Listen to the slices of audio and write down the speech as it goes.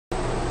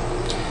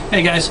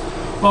Hey guys,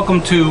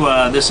 welcome to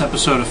this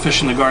episode of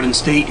Fish in the Garden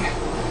State.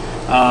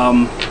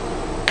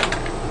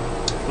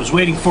 Was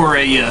waiting for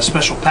a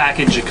special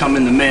package to come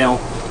in the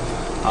mail.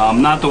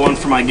 Not the one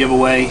for my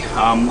giveaway.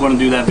 I'm going to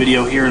do that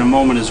video here in a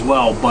moment as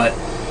well, but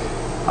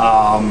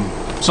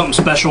something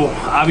special.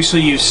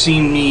 Obviously you've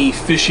seen me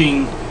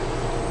fishing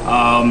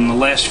the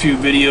last few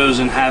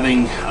videos and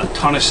having a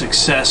ton of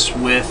success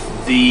with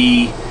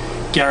the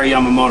Gary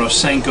Yamamoto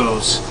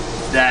Senkos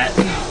that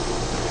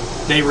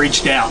they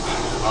reached out.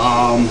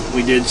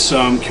 We did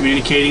some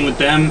communicating with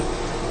them.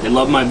 They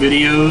love my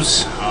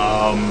videos,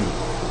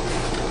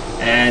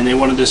 and they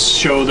wanted to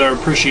show their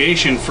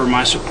appreciation for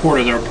my support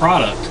of their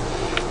product.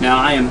 Now,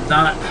 I am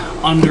not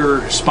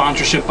under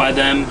sponsorship by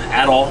them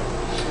at all,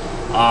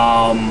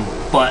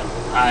 but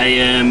I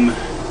am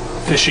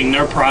fishing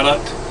their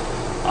product,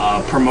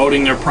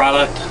 promoting their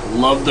product,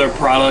 love their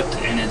product,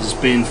 and it has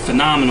been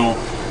phenomenal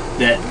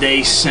that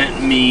they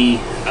sent me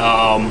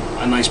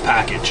a nice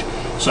package.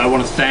 So I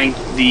want to thank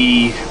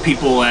the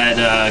people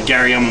at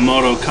Gary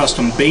Yamamoto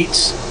Custom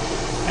Baits,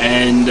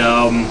 and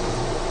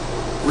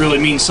really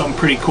means something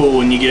pretty cool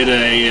when you get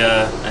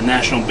a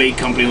national bait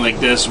company like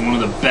this, and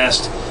one of the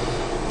best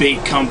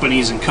bait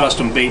companies and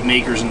custom bait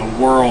makers in the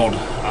world,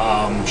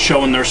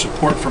 showing their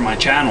support for my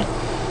channel.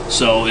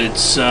 So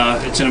it's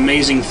an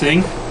amazing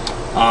thing.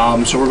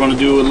 So we're going to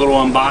do a little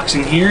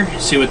unboxing here,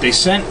 see what they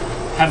sent.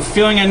 Have a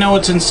feeling I know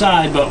what's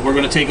inside, but we're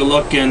going to take a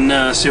look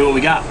and see what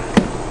we got.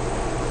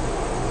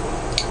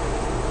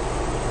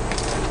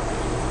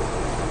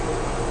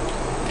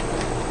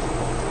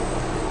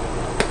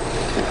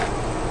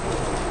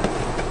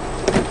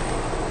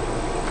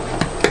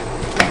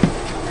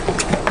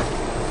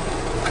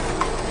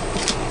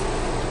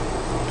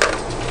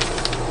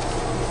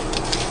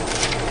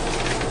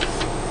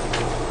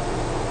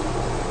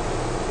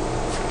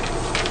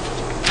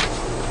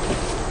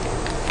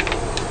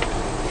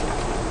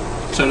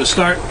 So to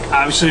start,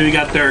 obviously we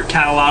got their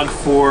catalog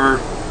for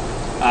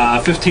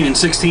 15 and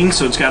 16,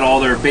 so it's got all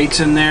their baits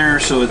in there,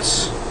 so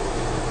it's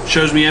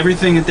shows me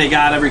everything that they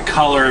got, every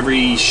color,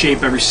 every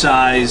shape, every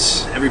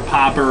size, every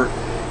popper,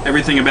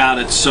 everything about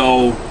it.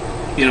 So,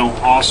 you know,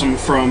 awesome,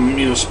 from,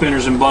 you know,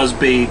 spinners and buzz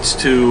baits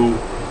to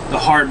the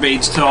hard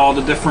baits to all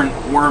the different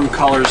worm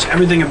colors,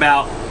 everything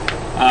about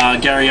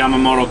Gary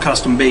Yamamoto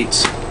Custom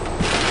Baits.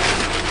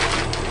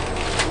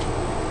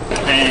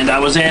 And I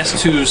was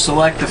asked to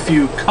select a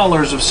few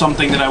colors of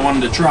something that I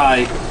wanted to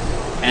try,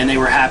 and they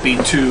were happy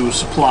to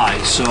supply.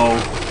 So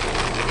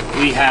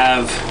we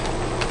have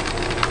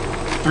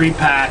 3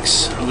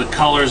 packs of the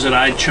colors that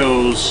I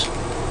chose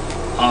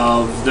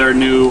of their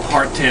new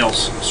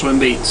hardtails swim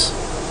baits.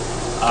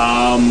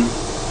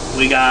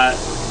 We got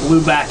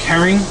blueback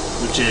herring,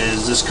 which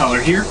is this color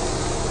here.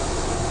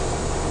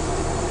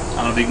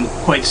 I don't know if you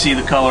can quite see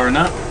the color or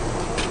not.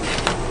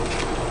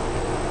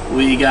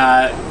 We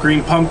got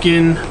green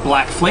pumpkin,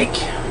 black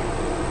flake,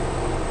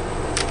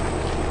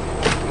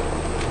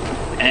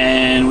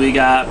 and we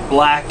got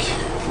black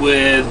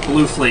with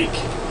blue flake.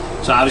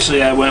 So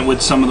obviously I went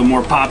with some of the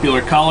more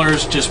popular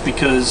colors just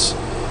because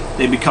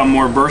they become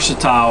more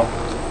versatile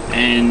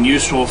and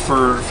useful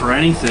for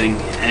anything.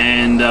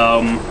 And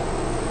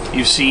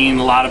you've seen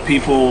a lot of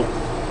people,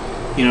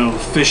 you know,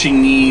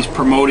 fishing these,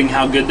 promoting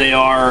how good they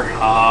are.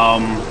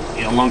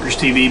 You know, Lunkers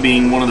TV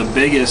being one of the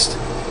biggest.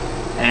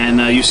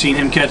 And you've seen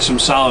him catch some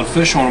solid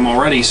fish on them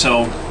already,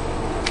 so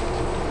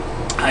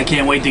I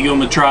can't wait to give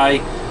them a try,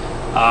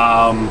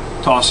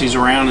 toss these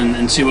around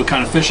and see what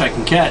kind of fish I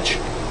can catch.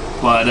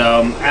 But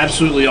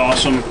absolutely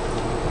awesome.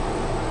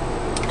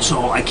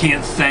 So I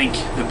can't thank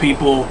the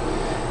people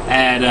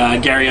at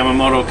Gary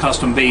Yamamoto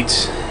Custom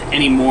Baits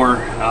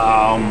anymore.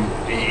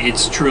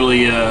 It's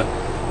truly a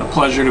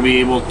pleasure to be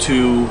able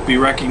to be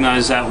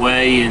recognized that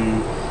way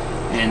and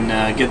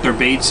get their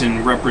baits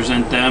and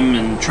represent them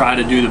and try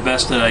to do the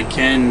best that I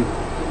can,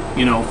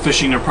 you know,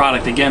 fishing their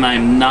product. Again, I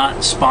am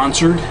not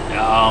sponsored.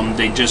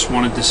 They just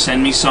wanted to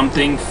send me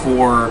something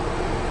for,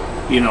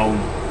 you know,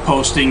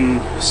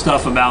 posting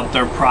stuff about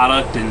their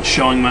product and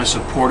showing my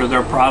support of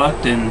their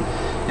product, and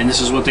this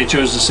is what they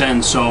chose to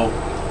send. So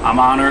I'm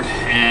honored,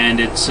 and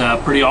it's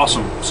pretty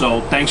awesome.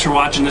 So thanks for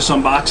watching this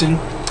unboxing.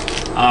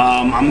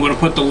 I'm going to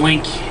put the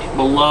link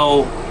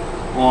below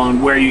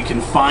on where you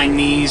can find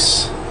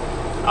these,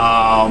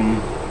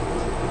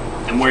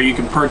 and where you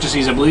can purchase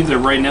these. I believe they're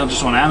right now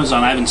just on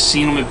Amazon. I haven't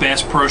seen them at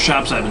Bass Pro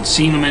Shops. I haven't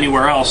seen them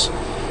anywhere else,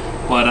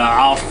 but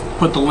I'll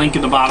put the link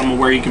at the bottom of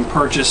where you can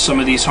purchase some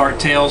of these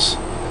hardtails,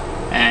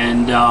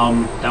 and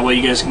that way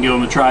you guys can give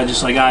them a try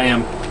just like I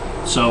am.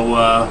 So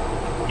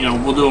you know,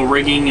 we'll do a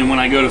rigging, and when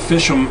I go to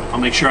fish them, I'll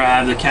make sure I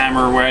have the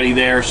camera ready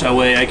there, so that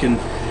way I can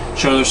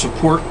show their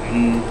support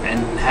and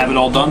have it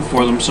all done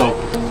for them. So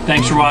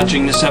thanks for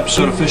watching this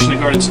episode of Fish in the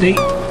Garden State.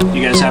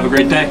 You guys have a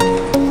great day.